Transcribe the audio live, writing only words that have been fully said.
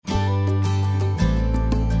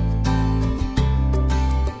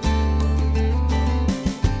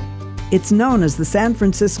It's known as the San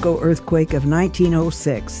Francisco earthquake of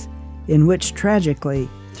 1906, in which tragically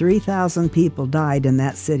 3,000 people died in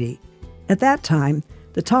that city. At that time,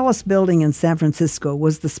 the tallest building in San Francisco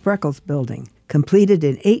was the Spreckels Building, completed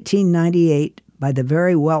in 1898 by the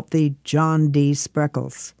very wealthy John D.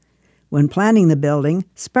 Spreckels. When planning the building,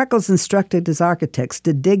 Spreckels instructed his architects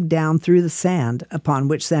to dig down through the sand upon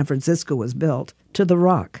which San Francisco was built to the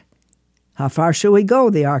rock. "How far shall we go?"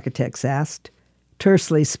 the architects asked.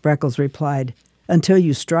 Tersely, Spreckels replied, "Until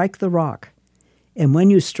you strike the rock. And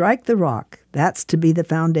when you strike the rock, that's to be the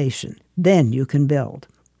foundation. Then you can build."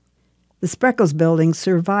 The Spreckels Building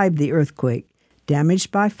survived the earthquake,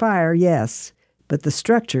 damaged by fire, yes, but the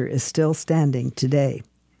structure is still standing today.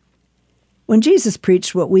 When Jesus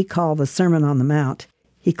preached what we call the Sermon on the Mount,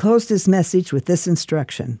 he closed his message with this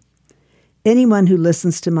instruction: "Anyone who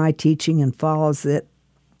listens to my teaching and follows it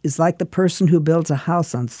is like the person who builds a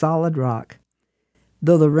house on solid rock.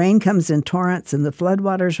 Though the rain comes in torrents and the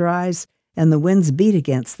floodwaters rise and the winds beat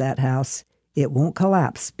against that house, it won't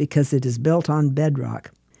collapse because it is built on bedrock.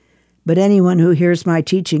 But anyone who hears my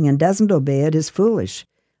teaching and doesn't obey it is foolish,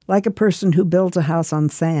 like a person who builds a house on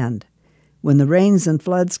sand. When the rains and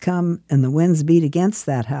floods come and the winds beat against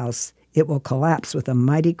that house, it will collapse with a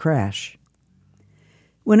mighty crash."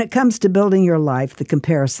 When it comes to building your life, the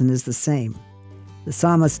comparison is the same. The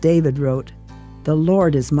psalmist David wrote, "The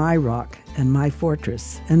Lord is my rock and my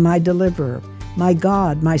fortress and my deliverer, my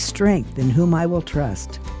God, my strength, in whom I will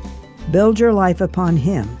trust." Build your life upon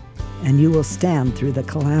him, and you will stand through the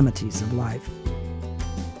calamities of life.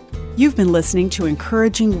 You've been listening to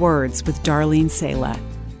Encouraging Words with Darlene Sala.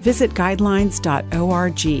 Visit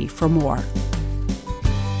guidelines.org for more.